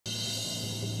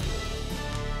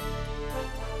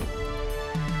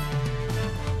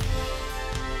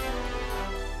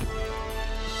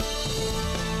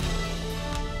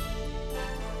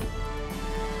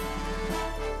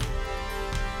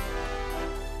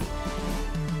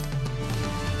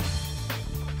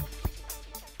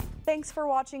Thanks for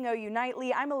watching OU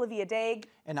Nightly. I'm Olivia Dague.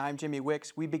 And I'm Jimmy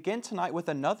Wicks. We begin tonight with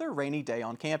another rainy day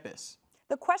on campus.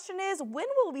 The question is, when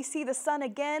will we see the sun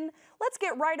again? Let's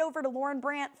get right over to Lauren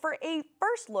Brandt for a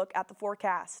first look at the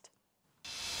forecast.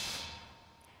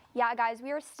 Yeah, guys,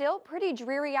 we are still pretty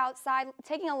dreary outside.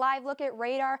 Taking a live look at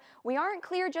radar, we aren't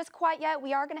clear just quite yet.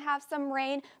 We are going to have some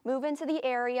rain move into the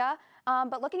area.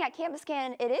 But looking at Campus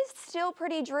Cannon, it is still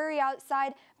pretty dreary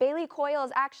outside. Bailey Coyle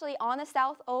is actually on the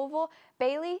South Oval.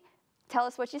 Bailey, tell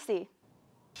us what you see.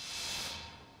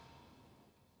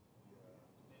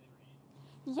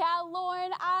 Yeah,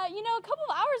 Lauren, a couple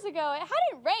of hours ago, it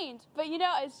hadn't rained, but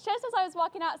it's just as I was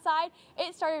walking outside,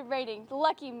 it started raining.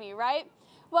 Lucky me, right?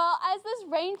 Well, as this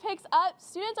rain picks up,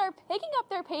 students are picking up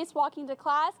their pace walking to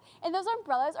class, and those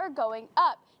umbrellas are going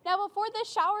up. Now, before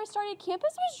this shower started,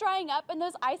 campus was drying up, and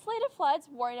those isolated floods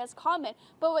weren't as common.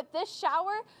 But with this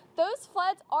shower, those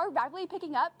floods are rapidly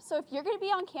picking up, so if you're going to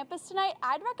be on campus tonight,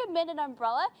 I'd recommend an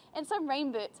umbrella and some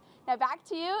rain boots. Now, back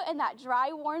to you in that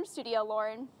dry, warm studio,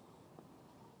 Lauren.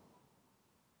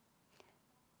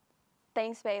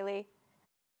 Thanks, Bailey.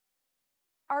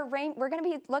 We're going to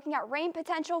be looking at rain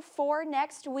potential for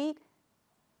next week.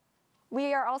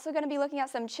 We are also going to be looking at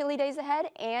some chilly days ahead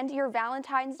and your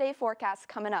Valentine's Day forecast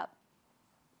coming up.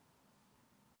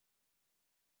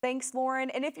 Thanks, Lauren.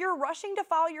 And if you're rushing to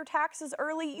file your taxes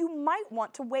early, you might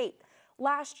want to wait.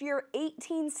 Last year,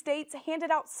 18 states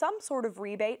handed out some sort of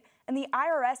rebate, and the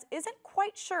IRS isn't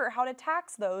quite sure how to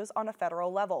tax those on a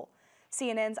federal level.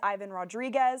 CNN's Ivan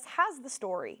Rodriguez has the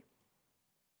story.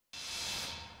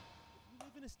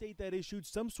 In a state that issued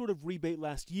some sort of rebate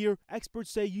last year, experts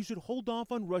say you should hold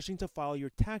off on rushing to file your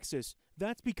taxes.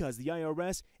 That's because the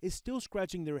IRS is still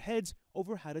scratching their heads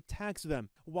over how to tax them.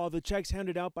 While the checks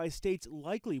handed out by states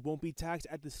likely won't be taxed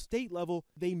at the state level,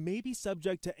 they may be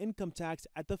subject to income tax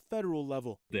at the federal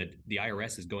level. That the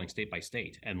IRS is going state by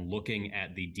state and looking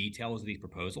at the details of these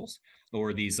proposals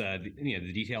or these,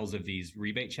 the details of these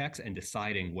rebate checks and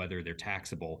deciding whether they're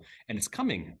taxable. And it's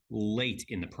coming late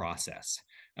in the process.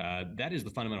 That is the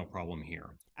fundamental problem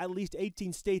here. At least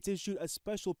 18 states issued a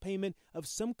special payment of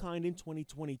some kind in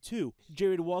 2022.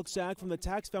 Jared Walczak from the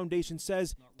Tax Foundation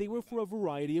says they were for a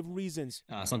variety of reasons.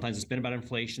 Sometimes it's been about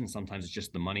inflation, sometimes it's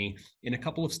just the money. In a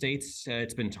couple of states,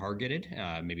 it's been targeted,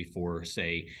 maybe for,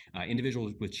 say,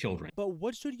 individuals with children. But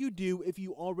what should you do if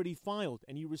you already filed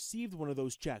and you received one of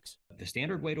those checks? The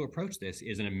standard way to approach this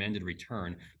is an amended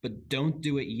return, but don't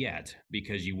do it yet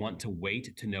because you want to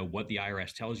wait to know what the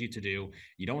IRS tells you to do.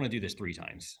 You don't want to do this 3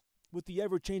 times. With the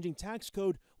ever-changing tax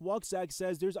code, Walczak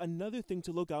says there's another thing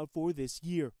to look out for this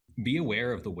year. Be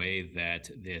aware of the way that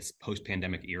this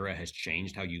post-pandemic era has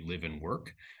changed how you live and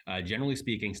work. Generally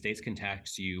speaking, states can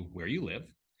tax you where you live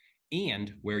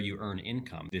and where you earn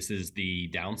income. This is the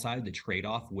downside, the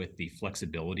trade-off with the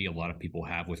flexibility a lot of people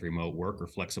have with remote work or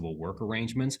flexible work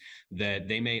arrangements, that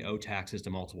they may owe taxes to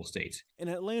multiple states. In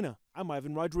Atlanta, I'm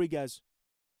Ivan Rodriguez.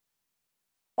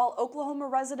 While Oklahoma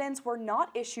residents were not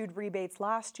issued rebates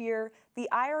last year, the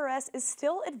IRS is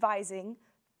still advising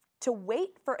to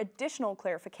wait for additional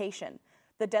clarification.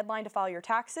 The deadline to file your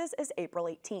taxes is April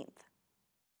 18th.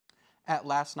 At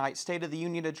last night's State of the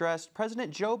Union address,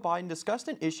 President Joe Biden discussed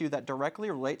an issue that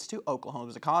directly relates to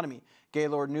Oklahoma's economy.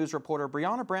 Gaylord News reporter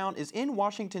Brianna Brown is in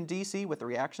Washington, D.C. with the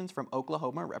reactions from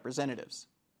Oklahoma representatives.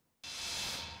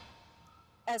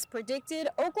 As predicted,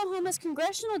 Oklahoma's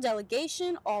congressional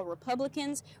delegation, all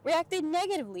Republicans, reacted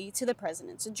negatively to the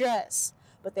president's address.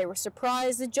 But they were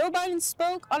surprised that Joe Biden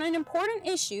spoke on an important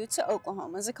issue to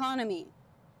Oklahoma's economy.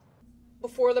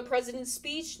 Before the president's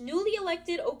speech, newly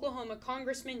elected Oklahoma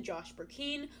Congressman Josh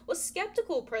Burkeen was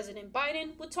skeptical President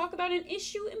Biden would talk about an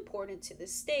issue important to the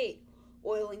state: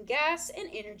 oil and gas and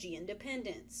energy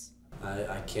independence.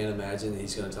 I can't imagine that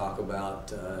he's going to talk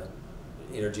about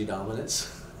energy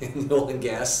dominance in the oil and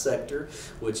gas sector,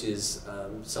 which is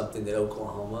something that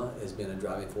Oklahoma has been a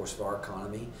driving force for our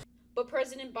economy. But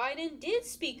President Biden did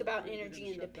speak about energy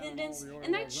independence,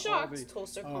 and that shocked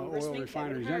Tulsa Congressman oil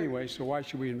refineries Kevin Hurd. anyway, so why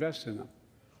should we invest in them?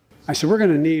 I said, we're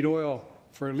going to need oil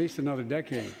for at least another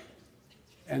decade,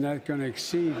 and that's going to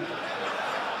exceed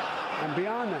and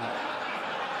beyond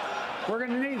that. We're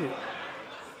going to need it.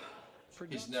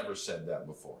 He's never said that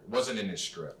before. It wasn't in his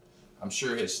script. I'm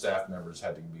sure his staff members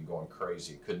had to be going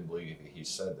crazy, couldn't believe he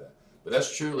said that. But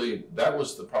that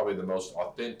was probably the most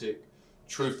authentic,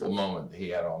 truthful moment that he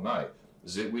had all night,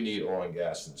 is that we need oil and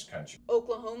gas in this country.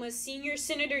 Oklahoma's senior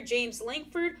Senator James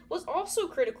Lankford was also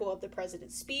critical of the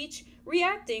president's speech,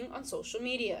 reacting on social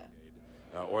media.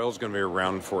 Oil's going to be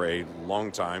around for a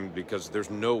long time because there's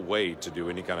no way to do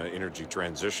any kind of energy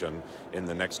transition in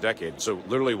the next decade. So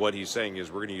literally what he's saying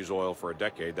is we're going to use oil for a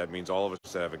decade. That means all of us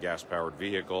that have a gas-powered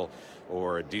vehicle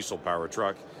or a diesel-powered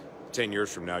truck, 10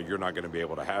 years from now, you're not going to be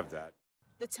able to have that.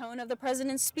 The tone of the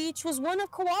president's speech was one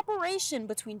of cooperation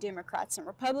between Democrats and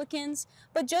Republicans,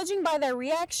 but judging by their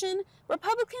reaction,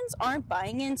 Republicans aren't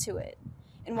buying into it.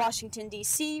 In Washington,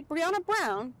 D.C., Brianna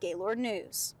Brown, Gaylord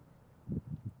News.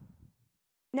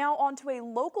 Now on to a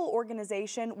local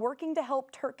organization working to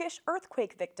help Turkish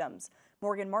earthquake victims.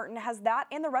 Morgan Martin has that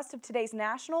and the rest of today's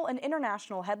national and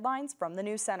international headlines from the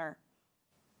News Center.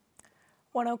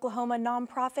 One Oklahoma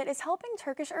nonprofit is helping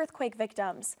Turkish earthquake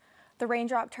victims. The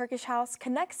Raindrop Turkish House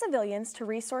connects civilians to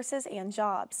resources and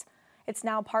jobs. It's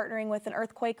now partnering with an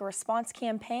earthquake response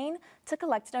campaign to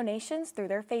collect donations through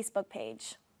their Facebook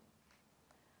page.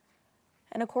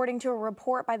 And according to a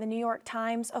report by the New York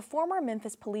Times, a former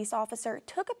Memphis police officer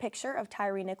took a picture of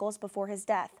Tyree Nichols before his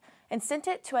death and sent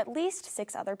it to at least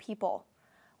 6 other people.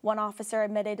 One officer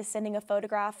admitted to sending a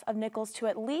photograph of Nichols to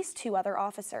at least 2 other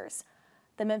officers.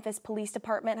 The Memphis Police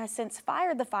Department has since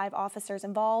fired the 5 officers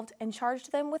involved and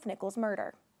charged them with Nichols'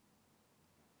 murder.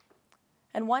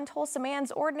 And one Tulsa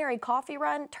man's ordinary coffee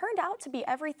run turned out to be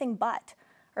everything but.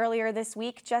 Earlier this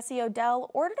week, Jesse Odell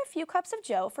ordered a few cups of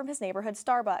Joe from his neighborhood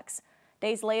Starbucks.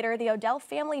 Days later, the Odell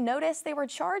family noticed they were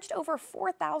charged over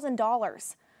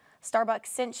 $4,000. Starbucks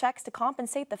sent checks to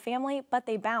compensate the family, but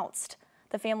they bounced.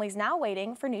 The family's now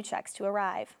waiting for new checks to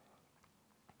arrive.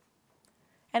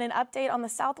 And an update on the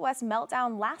Southwest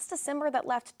meltdown last December that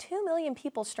left 2 million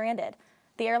people stranded.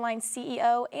 The airline's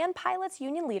CEO and pilots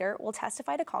union leader will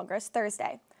testify to Congress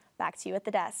Thursday. Back to you at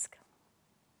the desk.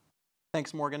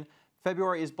 Thanks, Morgan.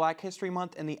 February is Black History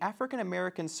Month, and the African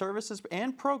American Services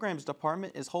and Programs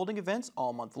Department is holding events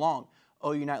all month long.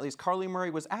 OU Nightly's Carly Murray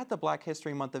was at the Black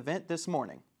History Month event this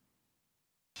morning.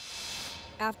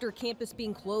 After campus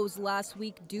being closed last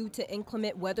week due to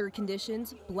inclement weather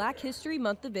conditions, Black History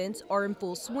Month events are in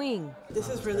full swing. This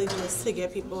is really just to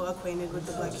get people acquainted with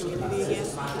the Black community again,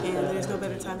 and there's no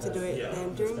better time to do it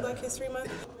than during Black History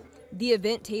Month. The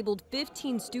event tabled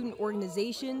 15 student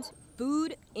organizations,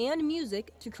 food, and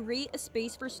music to create a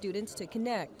space for students to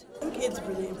connect. I think it's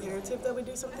really imperative that we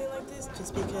do something like this,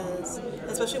 just because,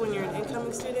 especially when you're an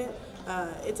incoming student,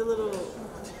 it's a little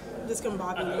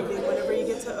discombobulating whenever you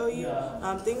get to OU.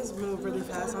 Things move really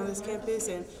fast on this campus,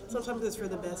 and sometimes it's for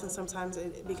the best and sometimes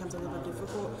it becomes a little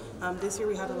difficult. This year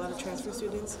we had a lot of transfer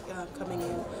students coming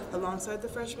in alongside the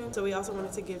freshmen, so we also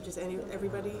wanted to give just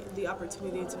everybody the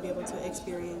opportunity to be able to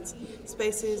experience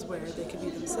spaces where they could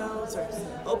be themselves or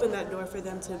open that door for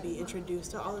them to be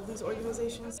introduced to all of these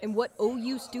organizations. And what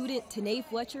OU student Tanae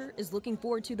Fletcher is looking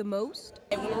forward to the most?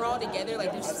 And when we're all together,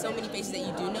 like there's so many faces that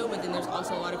you do know, but then there's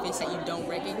also a lot of faces that you don't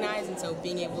recognize, and so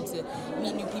being able to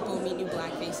meet new people, meet new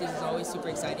Black faces is always super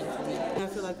exciting for me. And I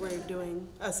feel like we're doing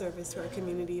a service to our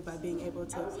community by being able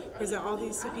to present all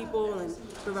these to people and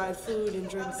provide food and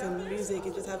drinks and music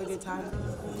and just have a good time.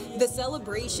 The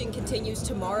celebration continues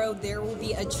tomorrow. There will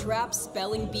be a trap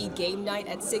spelling bee game night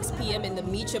at 6 p.m. in the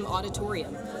Meacham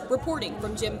Auditorium. Reporting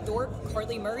from Jim Thorpe,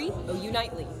 Carly Murray, OU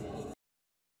Nightly.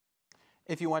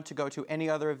 If you want to go to any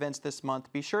other events this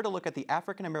month, be sure to look at the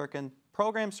African American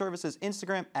Program Services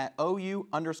Instagram at OU_AFAMPS.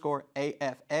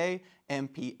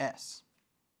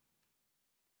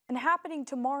 And happening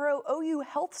tomorrow, OU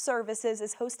Health Services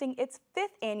is hosting its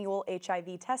 5th annual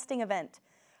HIV testing event.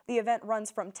 The event runs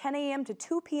from 10 a.m. to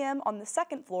 2 p.m. on the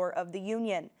 2nd floor of the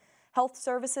Union. Health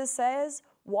Services says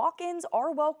walk-ins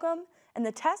are welcome and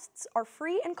the tests are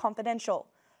free and confidential.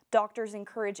 Doctors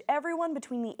encourage everyone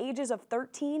between the ages of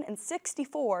 13 and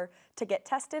 64 to get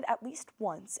tested at least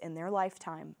once in their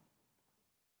lifetime.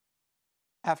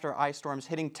 After ice storms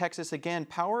hitting Texas again,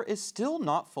 power is still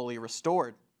not fully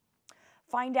restored.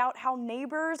 Find out how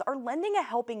neighbors are lending a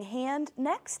helping hand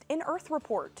next in Earth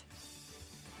Report.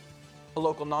 A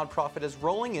local nonprofit is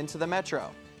rolling into the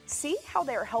metro. See how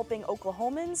they're helping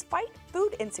Oklahomans fight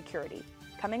food insecurity.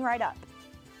 Coming right up.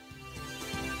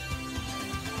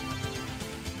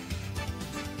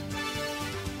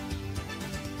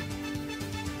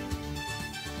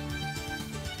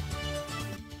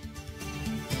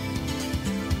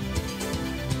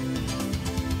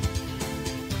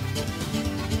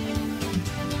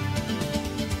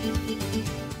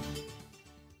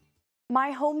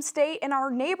 My home state and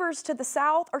our neighbors to the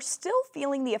south are still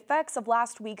feeling the effects of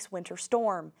last week's winter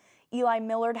storm. Eli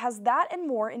Millard has that and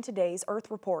more in today's Earth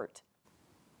Report.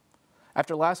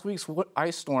 After last week's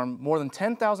ice storm, more than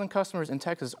 10,000 customers in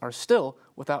Texas are still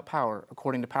without power,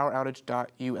 according to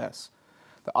poweroutage.us.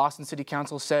 The Austin City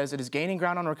Council says it is gaining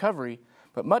ground on recovery,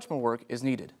 but much more work is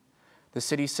needed. The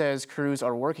city says crews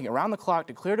are working around the clock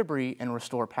to clear debris and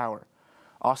restore power.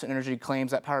 Austin Energy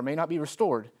claims that power may not be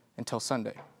restored until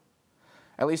Sunday.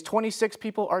 At least 26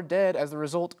 people are dead as the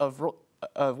result of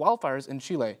wildfires in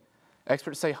Chile.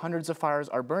 Experts say hundreds of fires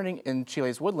are burning in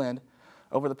Chile's woodland.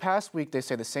 Over the past week, they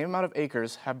say the same amount of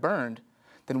acres have burned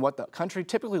than what the country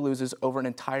typically loses over an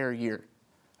entire year.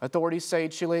 Authorities say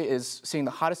Chile is seeing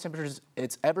the hottest temperatures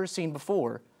it's ever seen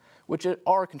before, which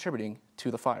are contributing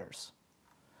to the fires.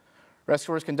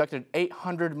 Rescuers conducted an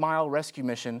 800-mile rescue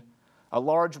mission. A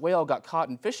large whale got caught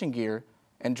in fishing gear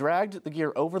and dragged the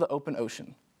gear over the open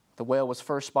ocean. The whale was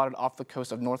first spotted off the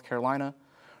coast of North Carolina.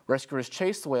 Rescuers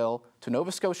chased the whale to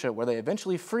Nova Scotia, where they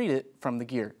eventually freed it from the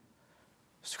gear.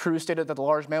 Crews stated that the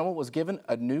large mammal was given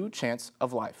a new chance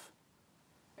of life.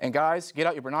 And guys, get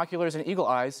out your binoculars and eagle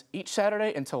eyes. Each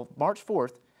Saturday until March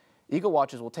 4th, eagle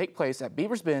watches will take place at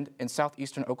Beavers Bend in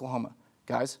southeastern Oklahoma.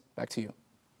 Guys, back to you.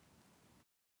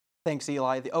 Thanks,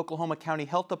 Eli. The Oklahoma County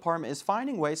Health Department is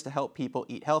finding ways to help people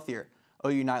eat healthier.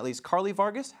 OU Nightly's Carly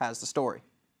Vargas has the story.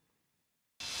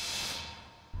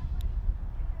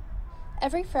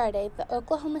 Every Friday, the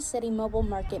Oklahoma City Mobile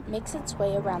Market makes its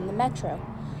way around the metro.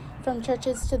 From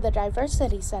churches to the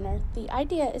Diversity Center, the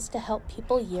idea is to help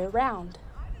people year-round.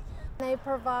 They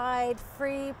provide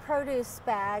free produce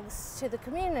bags to the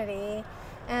community,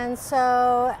 and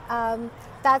so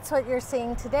that's what you're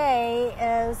seeing today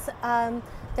is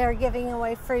they're giving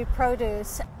away free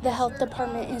produce. The health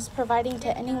department is providing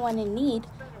to anyone in need,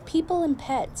 people and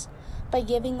pets, by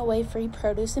giving away free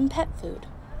produce and pet food.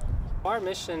 Our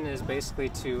mission is basically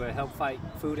to help fight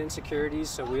food insecurities,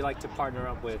 so we like to partner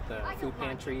up with food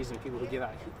pantries and people who give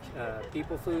out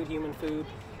people food, human food,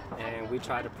 and we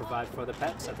try to provide for the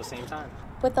pets at the same time.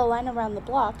 With the line around the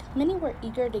block, many were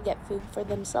eager to get food for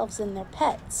themselves and their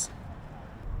pets.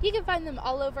 You can find them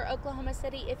all over Oklahoma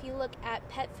City if you look at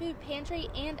Pet Food Pantry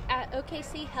and at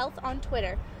OKC Health on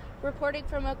Twitter. Reporting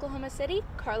from Oklahoma City,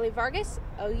 Carly Vargas,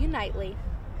 OU Nightly.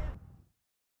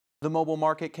 The mobile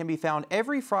market can be found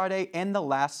every Friday and the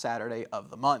last Saturday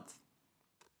of the month.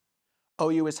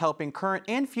 OU is helping current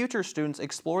and future students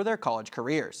explore their college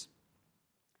careers.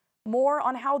 More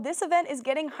on how this event is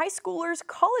getting high schoolers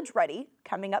college ready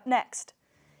coming up next.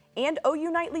 And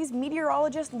OU Nightly's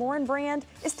meteorologist Lauren Brand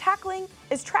is tracking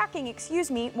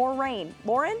more rain.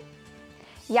 Lauren?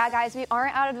 Yeah, guys, we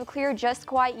aren't out of the clear just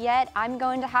quite yet. I'm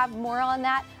going to have more on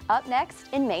that up next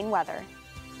in Maine weather.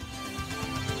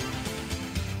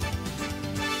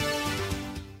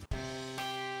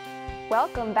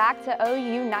 Welcome back to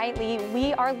OU Nightly.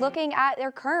 We are looking at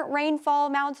their current rainfall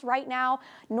amounts right now.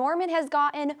 Norman has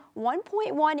gotten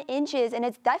 1.1 inches, and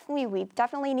we've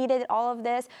definitely needed all of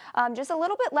this. Just a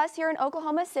little bit less here in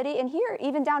Oklahoma City, and here,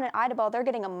 even down in Idabel, they're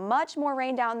getting a much more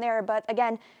rain down there, but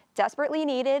again, desperately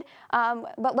needed.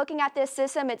 But looking at this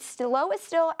system, it's low is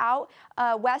still out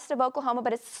west of Oklahoma,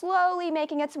 but it's slowly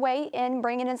making its way in,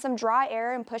 bringing in some dry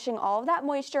air and pushing all of that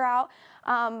moisture out.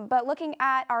 But looking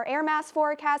at our air mass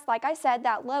forecast, like I said,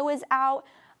 that low is out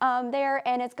there,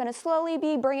 and it's going to slowly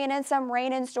be bringing in some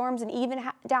rain and storms, and even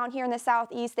down here in the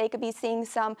southeast, they could be seeing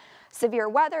some severe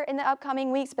weather in the upcoming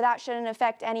weeks, but that shouldn't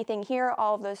affect anything here.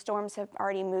 All of those storms have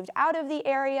already moved out of the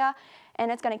area,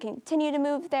 and it's going to continue to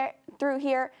move through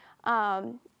here.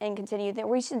 And continue there.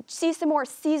 We should see some more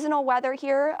seasonal weather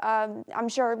here. I'm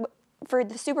sure for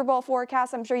the Super Bowl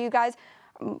forecast, I'm sure you guys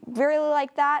really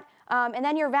like that. And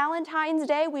then your Valentine's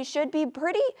Day, we should be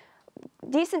pretty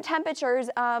decent temperatures,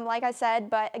 like I said,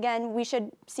 but again, we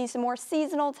should see some more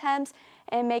seasonal temps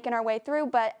and making our way through.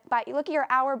 But look at your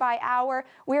hour by hour,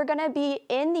 we're going to be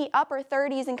in the upper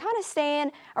 30s and kind of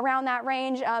staying around that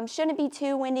range. Shouldn't be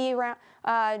too windy,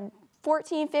 around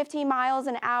 14, 15 miles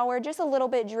an hour, just a little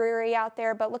bit dreary out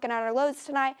there. But looking at our lows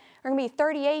tonight, we're going to be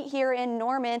 38 here in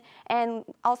Norman, and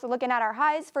also looking at our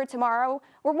highs for tomorrow,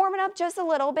 we're warming up just a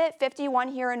little bit, 51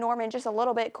 here in Norman, just a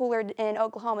little bit cooler in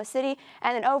Oklahoma City.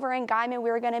 And then over in Guyman,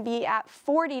 we're going to be at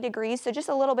 40 degrees, so just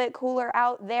a little bit cooler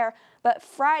out there. But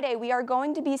Friday, we are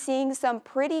going to be seeing some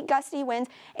pretty gusty winds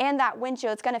and that wind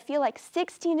chill. It's going to feel like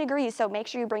 16 degrees, so make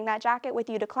sure you bring that jacket with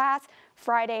you to class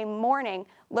Friday morning.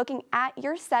 Looking at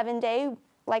your 7-day,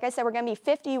 like I said, we're going to be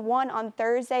 51 on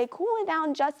Thursday, cooling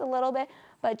down just a little bit,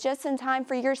 but just in time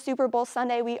for your Super Bowl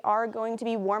Sunday, we are going to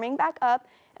be warming back up.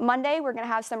 Monday, we're going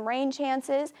to have some rain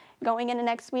chances going into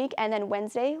next week, and then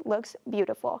Wednesday looks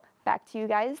beautiful. Back to you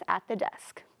guys at the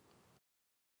desk.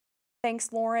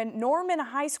 Thanks, Lauren. Norman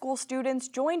High School students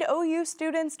joined OU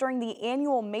students during the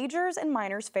annual Majors and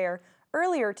Minors Fair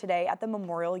earlier today at the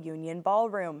Memorial Union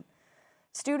Ballroom.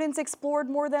 Students explored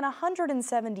more than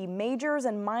 170 majors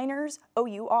and minors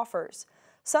OU offers.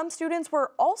 Some students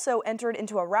were also entered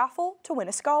into a raffle to win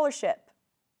a scholarship.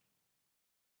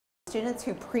 Students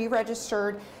who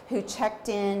pre-registered, who checked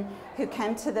in, who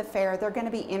came to the fair, they're going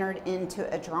to be entered into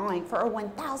a drawing for a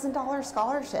 $1,000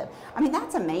 scholarship. I mean,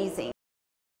 that's amazing.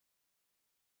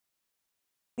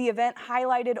 The event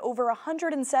highlighted over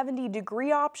 170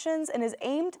 degree options and is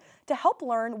aimed to help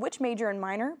learn which major and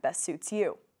minor best suits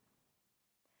you.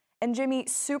 And Jimmy,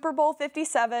 Super Bowl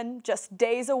 57, just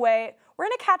days away. We're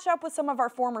going to catch up with some of our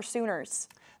former Sooners.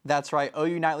 That's right.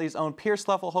 OU Nightly's own Pierce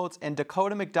Loeffelholz and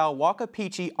Dacoda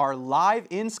McDowell-Wahpekeche are live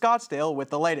in Scottsdale with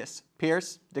the latest.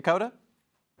 Pierce, Dacoda?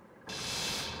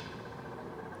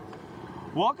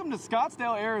 Welcome to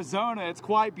Scottsdale, Arizona. It's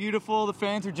quite beautiful. The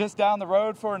fans are just down the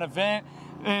road for an event,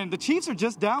 and the Chiefs are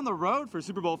just down the road for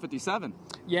Super Bowl 57.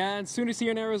 Yeah, and Sooners here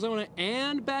in Arizona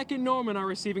and back in Norman are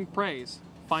receiving praise.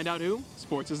 Find out who?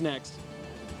 Sports is next.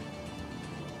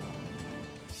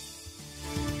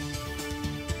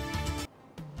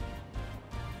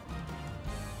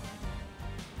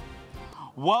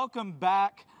 Welcome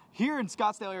back. Here in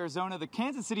Scottsdale, Arizona, the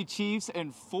Kansas City Chiefs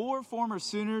and 4 former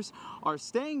Sooners are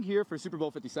staying here for Super Bowl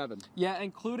 57. Yeah,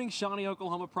 including Shawnee,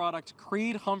 Oklahoma product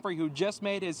Creed Humphrey, who just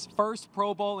made his first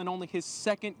Pro Bowl in only his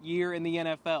 2nd year in the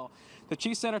NFL. The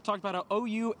Chiefs center talked about how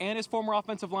OU and his former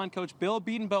offensive line coach Bill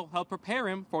Bedenbaugh helped prepare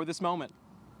him for this moment.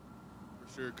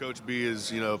 For sure, Coach B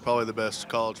is, probably the best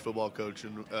college football coach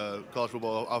and college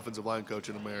football offensive line coach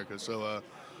in America. So,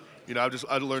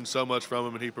 I learned so much from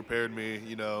him, and he prepared me,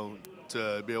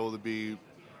 to be able to be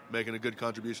making a good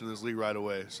contribution in this league right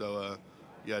away. So,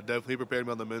 definitely prepared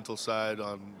me on the mental side,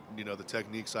 on the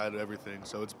technique side of everything.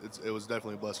 So it was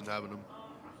definitely a blessing having him.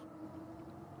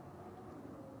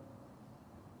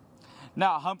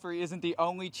 Now, Humphrey isn't the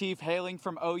only Chief hailing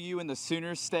from OU in the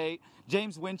Sooners state.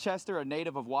 James Winchester, a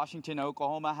native of Washington,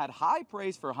 Oklahoma, had high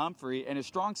praise for Humphrey and a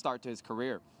strong start to his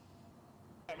career.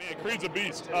 Man, Creed's a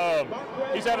beast.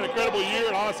 He's had an incredible year,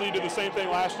 and honestly, he did the same thing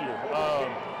last year.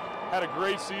 Had a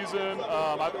great season.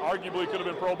 Arguably could have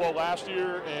been Pro Bowl last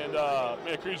year, and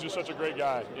man, Creed's just such a great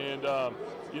guy. And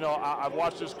I've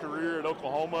watched his career at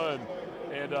Oklahoma,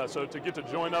 and so to get to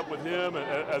join up with him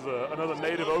as another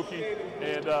native Okie,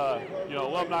 and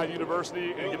alumni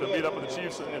university, and get to meet up with the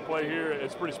Chiefs and play here,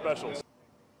 it's pretty special.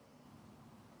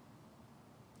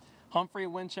 Humphrey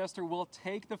and Winchester will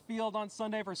take the field on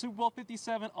Sunday for Super Bowl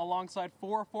 57 alongside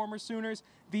 4 former Sooners,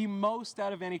 the most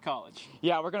out of any college.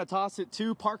 Yeah, we're going to toss it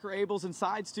to Parker Abels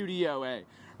inside Studio A.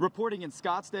 Reporting in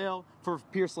Scottsdale for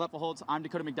Pierce Loeffelholz, I'm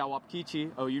Dacoda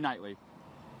McDowell-Wahpekeche, OU Nightly.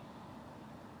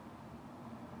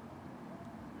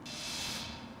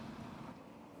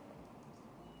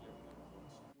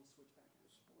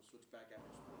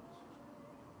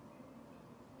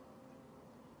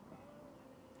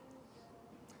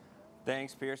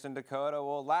 Thanks, Pierce and Dacoda.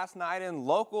 Well, last night in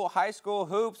local high school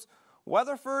hoops,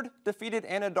 Weatherford defeated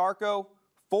Anadarko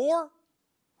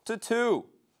 4-2.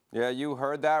 Yeah, you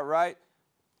heard that right.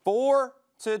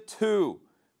 4-2.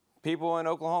 People in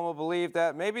Oklahoma believe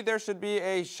that maybe there should be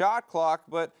a shot clock,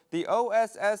 but the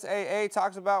OSSAA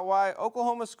talks about why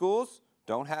Oklahoma schools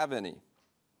don't have any.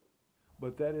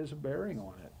 But that is a bearing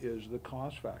on it, is the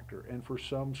cost factor. And for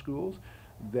some schools,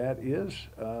 that is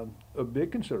a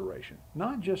big consideration.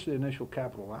 Not just the initial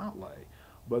capital outlay,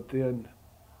 but then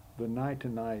the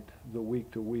night-to-night, the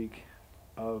week-to-week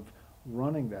of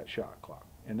running that shot clock.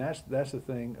 And that's the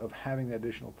thing of having that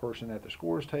additional person at the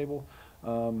scorer's table,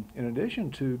 in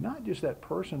addition to not just that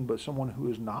person, but someone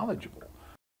who is knowledgeable.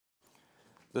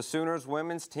 The Sooners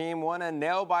women's team won a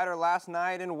nail-biter last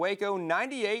night in Waco,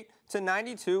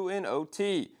 98-92 in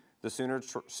OT. The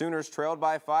Sooners trailed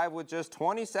by 5 with just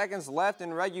 20 seconds left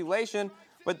in regulation,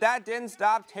 but that didn't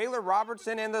stop Taylor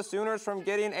Robertson and the Sooners from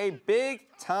getting a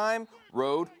big-time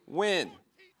road win.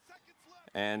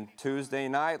 And Tuesday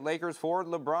night, Lakers forward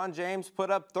LeBron James put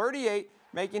up 38,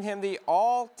 making him the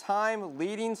all-time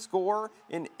leading scorer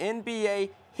in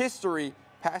NBA history,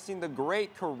 passing the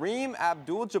great Kareem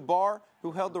Abdul-Jabbar,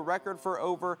 who held the record for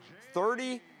over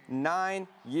 39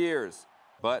 years.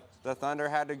 But the Thunder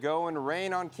had to go and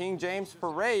rain on King James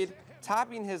Parade,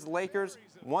 topping his Lakers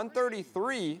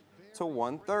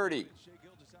 133-130.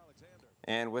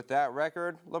 And with that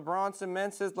record, LeBron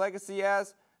cements his legacy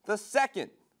as the 2nd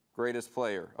greatest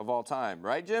player of all time.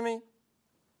 Right, Jimmy?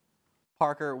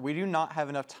 Parker, we do not have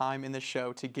enough time in the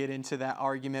show to get into that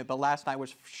argument, but last night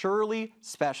was surely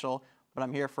special, but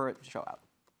I'm here for it to show out.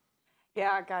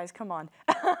 Yeah, guys, come on.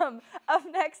 Up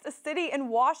next, a city in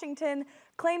Washington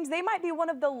claims they might be one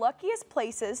of the luckiest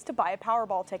places to buy a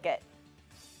Powerball ticket.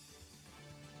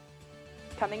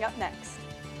 Coming up next.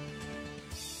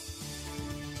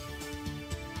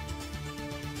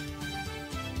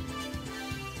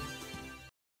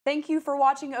 Thank you for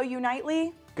watching OU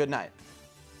Nightly. Good night.